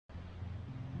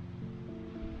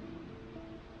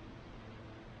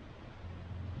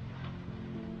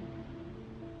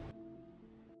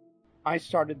I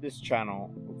started this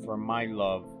channel for my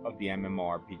love of the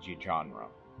MMORPG genre,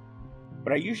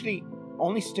 but I usually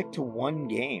only stick to one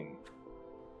game,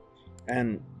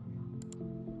 and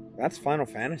that's Final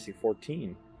Fantasy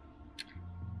XIV.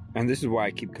 And this is why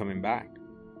I keep coming back.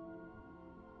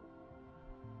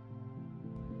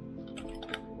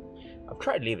 I've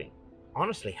tried leaving,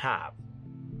 honestly have.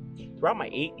 Throughout my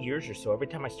 8 years or so, every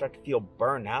time I start to feel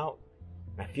burned out,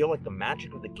 and I feel like the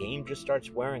magic of the game just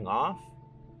starts wearing off,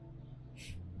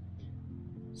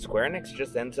 Square Enix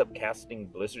just ends up casting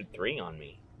Blizzard 3 on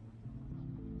me.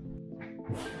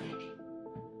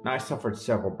 Now, I suffered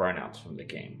several burnouts from the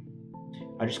game.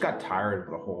 I just got tired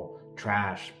of the whole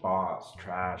trash boss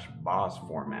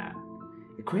format.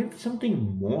 It craved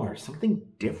something more, something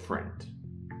different.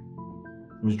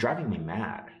 It was driving me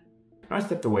mad. I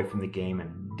stepped away from the game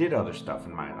and did other stuff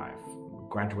in my life.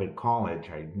 Graduated college,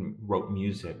 I wrote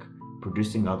music,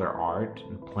 producing other art,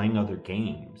 and playing other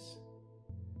games.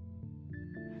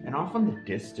 And off in the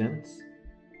distance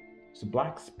was a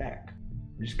black speck.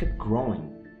 It just kept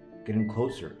growing, getting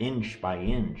closer, inch by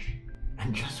inch.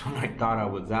 And just when I thought I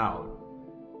was out,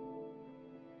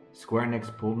 Square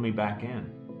Enix pulled me back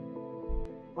in.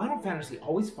 Final Fantasy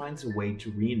always finds a way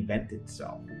to reinvent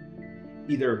itself,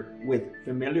 either with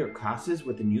familiar classes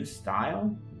with a new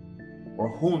style, or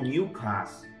a whole new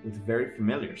class with a very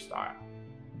familiar style.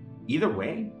 Either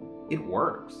way, it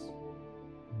works.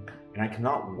 And I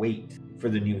cannot wait for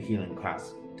the new healing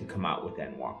class to come out with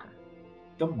Endwalker.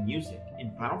 The music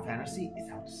in Final Fantasy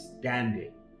is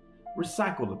outstanding.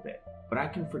 Recycled a bit, but I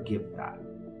can forgive that.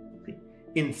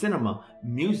 In cinema,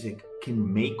 music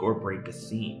can make or break a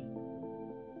scene.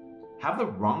 Have the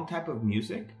wrong type of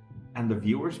music, and the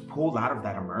viewers pulled out of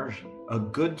that immersion. A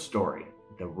good story,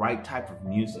 the right type of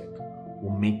music,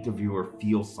 will make the viewer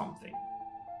feel something.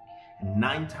 And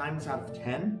 9 times out of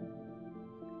 10,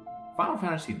 Final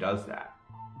Fantasy does that.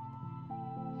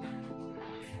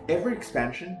 Every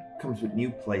expansion comes with new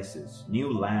places,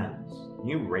 new lands,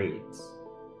 new raids.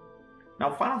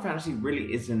 Now, Final Fantasy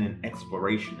really isn't an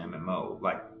exploration MMO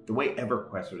like the way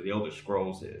EverQuest or the Elder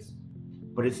Scrolls is,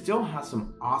 but it still has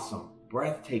some awesome,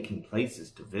 breathtaking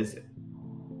places to visit.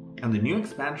 And the new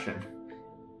expansion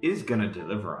is gonna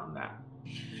deliver on that.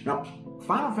 Now,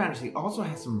 Final Fantasy also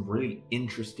has some really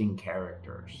interesting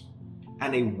characters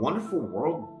and a wonderful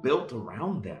world built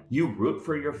around them. You root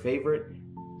for your favorite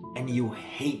and you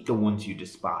hate the ones you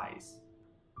despise.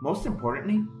 Most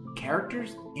importantly,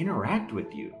 characters interact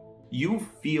with you. You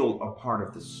feel a part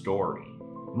of the story.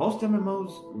 Most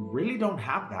MMOs really don't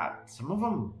have that. Some of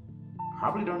them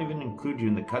probably don't even include you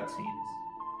in the cutscenes.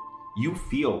 You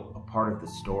feel a part of the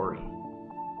story.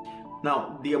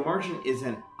 Now, the immersion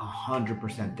isn't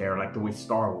 100% there like the way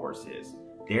Star Wars is.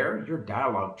 There, your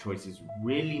dialogue choices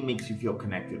really makes you feel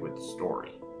connected with the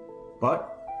story.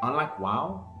 But, unlike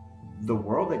WoW, the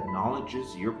world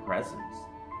acknowledges your presence.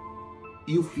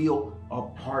 You feel a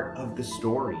part of the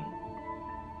story.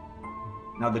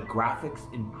 Now, the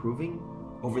graphics improving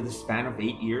over the span of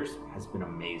 8 years has been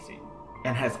amazing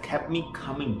and has kept me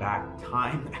coming back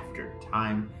time after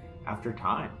time after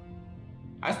time.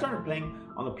 I started playing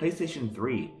on the PlayStation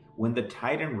 3 when the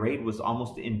Titan raid was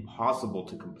almost impossible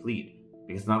to complete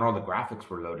because not all the graphics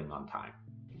were loading on time.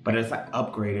 But as I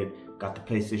upgraded, got the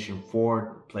PlayStation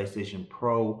 4, PlayStation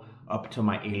Pro, up to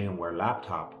my Alienware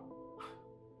laptop,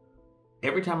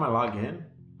 every time I log in,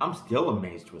 I'm still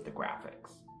amazed with the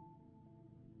graphics.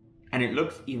 And it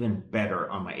looks even better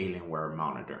on my Alienware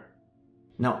monitor.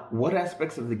 Now, what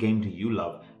aspects of the game do you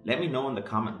love? Let me know in the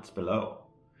comments below.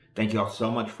 Thank you all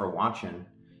so much for watching.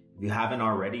 If you haven't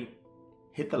already,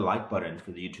 hit the like button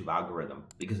for the YouTube algorithm,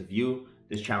 because of you,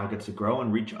 this channel gets to grow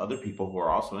and reach other people who are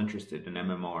also interested in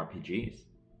MMORPGs.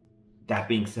 That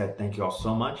being said, thank you all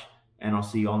so much, and I'll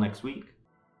see you all next week.